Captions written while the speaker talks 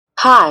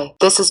Hi,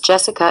 this is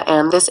Jessica,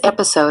 and this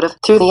episode of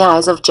Through the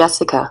Eyes of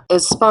Jessica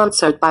is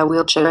sponsored by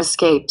Wheelchair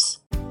Escapes.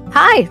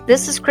 Hi,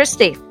 this is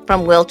Christy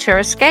from Wheelchair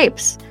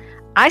Escapes.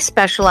 I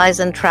specialize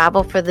in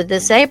travel for the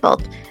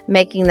disabled,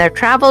 making their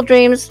travel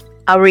dreams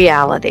a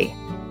reality.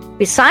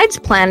 Besides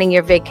planning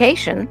your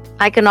vacation,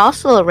 I can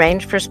also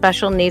arrange for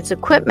special needs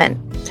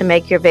equipment to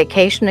make your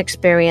vacation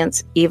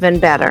experience even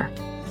better.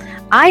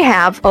 I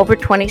have over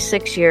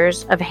 26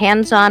 years of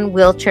hands-on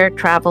wheelchair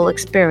travel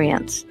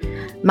experience.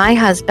 My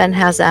husband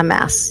has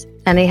MS,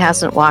 and he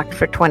hasn't walked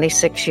for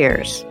 26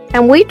 years.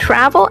 And we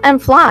travel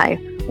and fly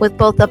with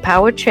both a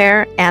power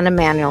chair and a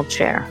manual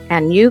chair,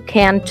 and you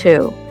can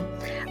too.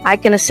 I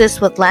can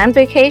assist with land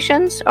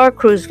vacations or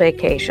cruise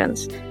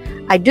vacations.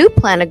 I do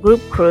plan a group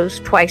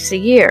cruise twice a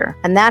year,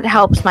 and that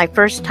helps my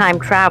first-time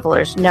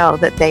travelers know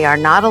that they are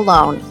not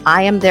alone.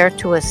 I am there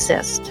to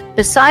assist.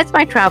 Besides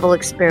my travel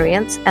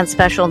experience and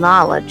special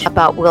knowledge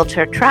about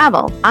wheelchair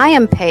travel, I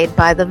am paid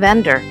by the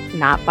vendor,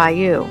 not by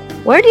you.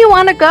 Where do you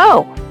want to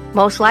go?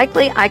 Most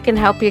likely, I can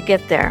help you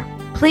get there.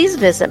 Please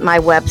visit my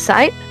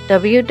website,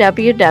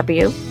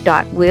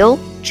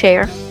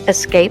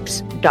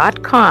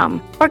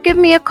 www.wheelchairescapes.com, or give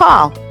me a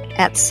call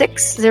at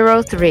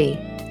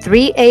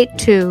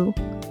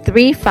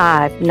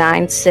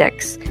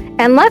 603-382-3596,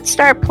 and let's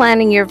start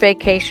planning your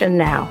vacation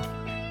now.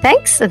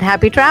 Thanks and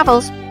happy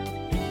travels.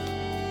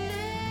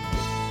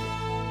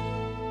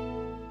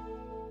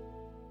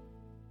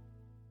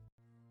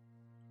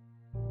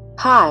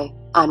 Hi,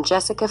 I'm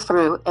Jessica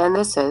Frew, and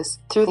this is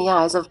Through the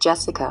Eyes of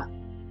Jessica.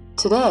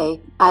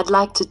 Today, I'd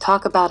like to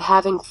talk about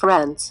having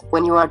friends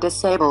when you are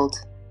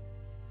disabled.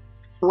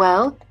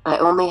 Well, I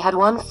only had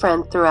one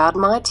friend throughout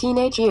my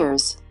teenage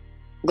years.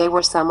 They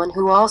were someone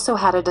who also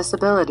had a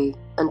disability,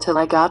 until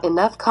I got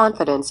enough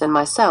confidence in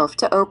myself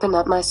to open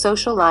up my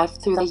social life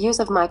through the use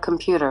of my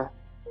computer.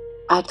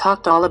 I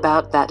talked all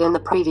about that in the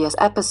previous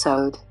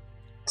episode.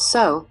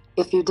 So,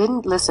 if you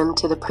didn't listen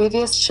to the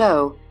previous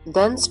show,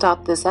 then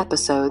stop this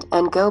episode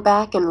and go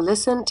back and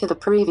listen to the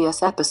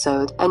previous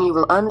episode, and you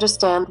will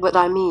understand what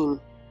I mean.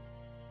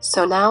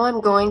 So now I'm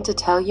going to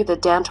tell you the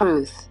damn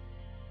truth.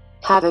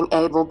 Having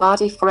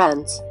able-bodied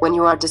friends when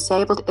you are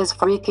disabled is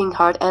freaking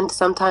hard and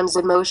sometimes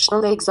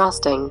emotionally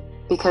exhausting,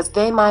 because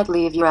they might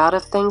leave you out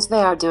of things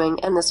they are doing,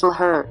 and this will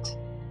hurt.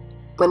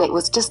 When it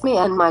was just me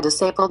and my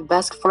disabled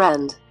best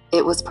friend,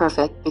 it was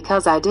perfect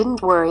because I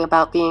didn't worry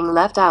about being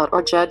left out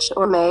or judged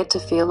or made to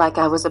feel like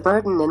I was a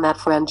burden in that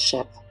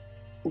friendship.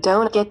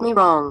 Don't get me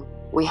wrong,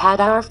 we had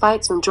our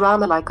fights and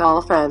drama like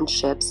all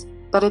friendships,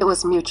 but it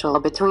was mutual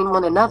between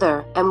one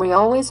another, and we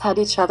always had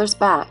each other's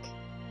back.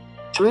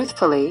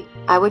 Truthfully,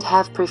 I would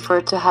have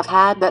preferred to have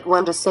had that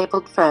one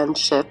disabled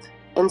friendship,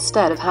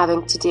 instead of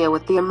having to deal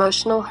with the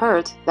emotional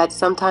hurt that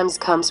sometimes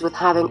comes with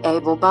having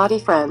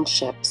able-bodied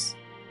friendships.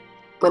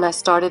 When I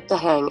started to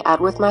hang out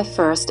with my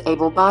first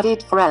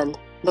able-bodied friend,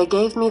 they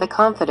gave me the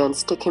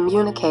confidence to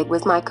communicate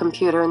with my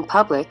computer in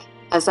public,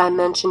 as I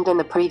mentioned in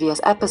the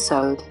previous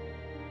episode.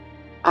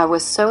 I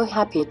was so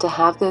happy to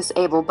have this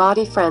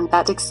able-bodied friend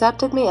that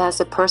accepted me as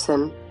a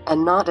person,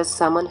 and not as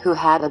someone who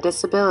had a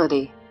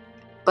disability.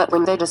 But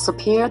when they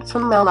disappeared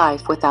from my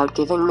life without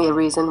giving me a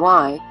reason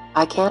why,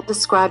 I can't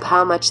describe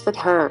how much that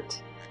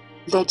hurt.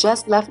 They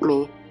just left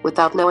me,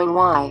 without knowing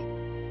why.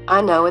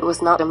 I know it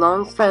was not a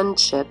long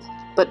friendship,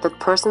 but that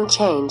person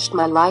changed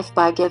my life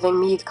by giving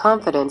me the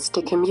confidence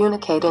to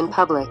communicate in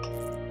public.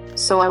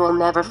 So I will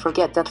never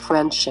forget that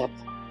friendship.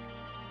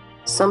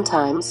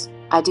 Sometimes,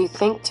 I do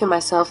think to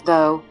myself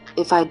though,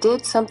 if I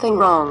did something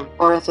wrong,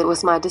 or if it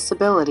was my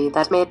disability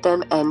that made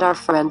them end our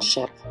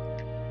friendship.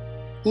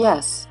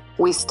 Yes,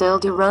 we still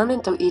do run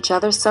into each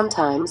other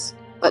sometimes,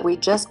 but we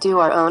just do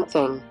our own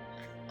thing.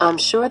 I'm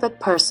sure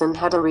that person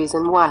had a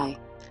reason why.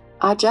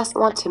 I just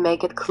want to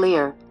make it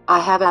clear, I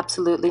have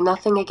absolutely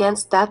nothing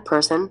against that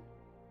person.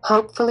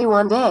 Hopefully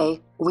one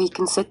day, we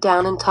can sit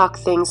down and talk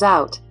things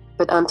out,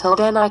 but until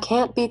then I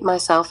can't beat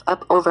myself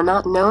up over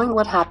not knowing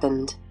what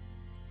happened.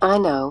 I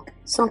know,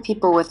 some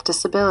people with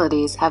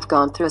disabilities have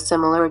gone through a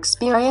similar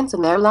experience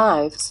in their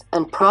lives,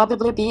 and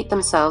probably beat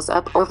themselves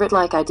up over it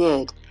like I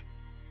did.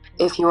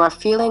 If you are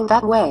feeling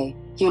that way,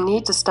 you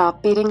need to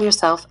stop beating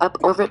yourself up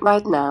over it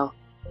right now.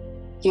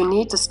 You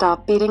need to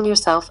stop beating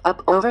yourself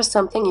up over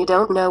something you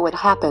don't know what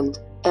happened,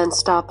 and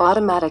stop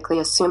automatically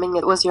assuming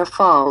it was your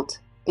fault,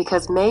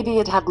 because maybe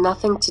it had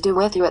nothing to do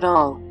with you at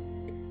all.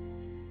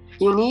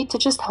 You need to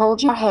just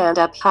hold your hand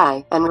up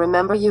high and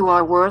remember you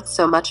are worth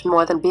so much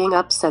more than being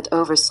upset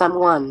over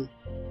someone.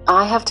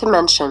 I have to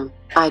mention,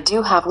 I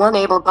do have one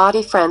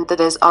able-bodied friend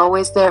that is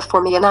always there for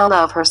me, and I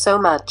love her so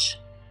much.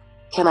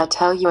 Can I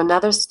tell you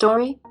another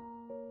story?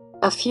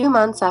 A few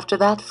months after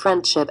that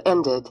friendship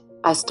ended,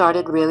 I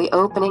started really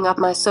opening up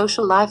my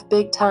social life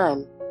big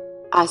time.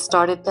 I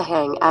started to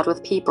hang out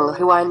with people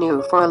who I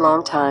knew for a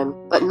long time,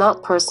 but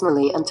not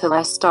personally until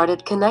I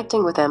started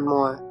connecting with them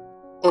more.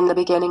 In the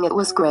beginning it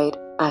was great,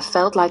 I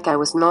felt like I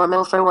was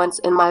normal for once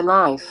in my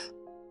life.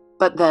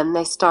 But then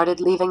they started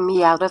leaving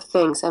me out of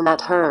things, and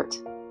that hurt.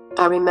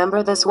 I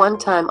remember this one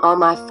time all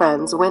my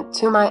friends went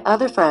to my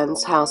other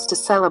friend's house to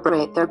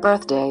celebrate their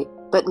birthday,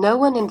 but no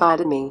one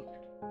invited me,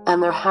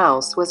 and their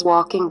house was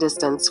walking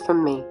distance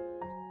from me.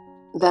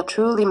 That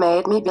truly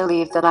made me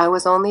believe that I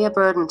was only a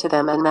burden to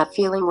them, and that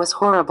feeling was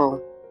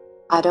horrible.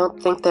 I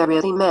don't think they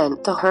really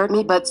meant to hurt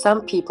me, but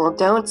some people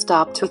don't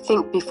stop to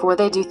think before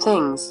they do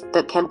things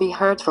that can be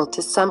hurtful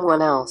to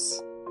someone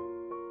else.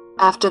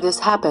 After this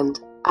happened,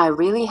 I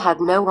really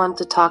had no one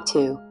to talk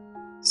to.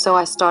 So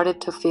I started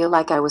to feel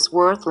like I was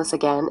worthless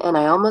again, and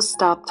I almost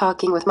stopped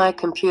talking with my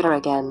computer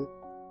again.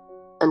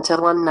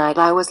 Until one night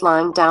I was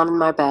lying down in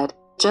my bed,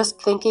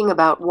 just thinking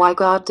about why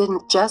God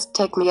didn't just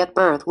take me at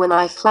birth when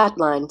I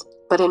flatlined,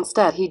 but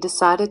instead He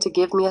decided to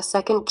give me a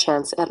second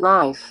chance at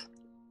life.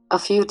 A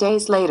few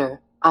days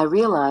later, I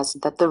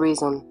realized that the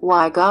reason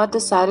why God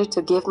decided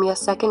to give me a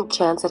second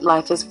chance at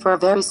life is for a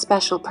very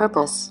special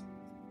purpose.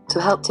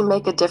 To help to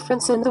make a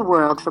difference in the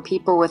world for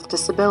people with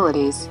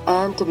disabilities,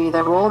 and to be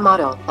their role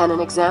model and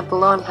an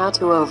example on how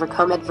to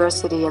overcome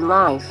adversity in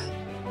life.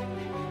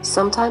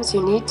 Sometimes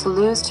you need to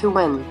lose to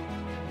win.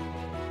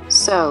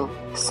 So,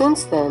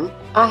 since then,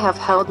 I have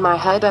held my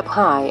head up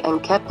high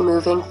and kept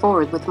moving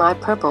forward with my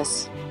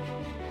purpose.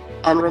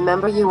 And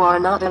remember, you are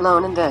not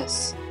alone in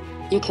this.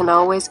 You can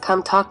always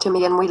come talk to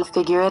me and we'll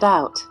figure it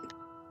out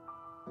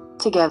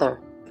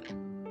together.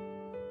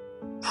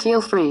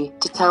 Feel free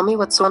to tell me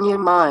what's on your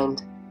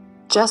mind.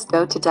 Just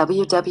go to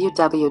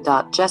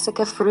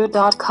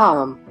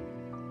www.jessicafrew.com.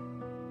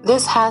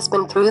 This has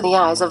been Through the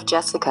Eyes of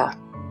Jessica.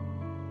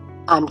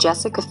 I'm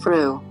Jessica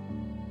Frew.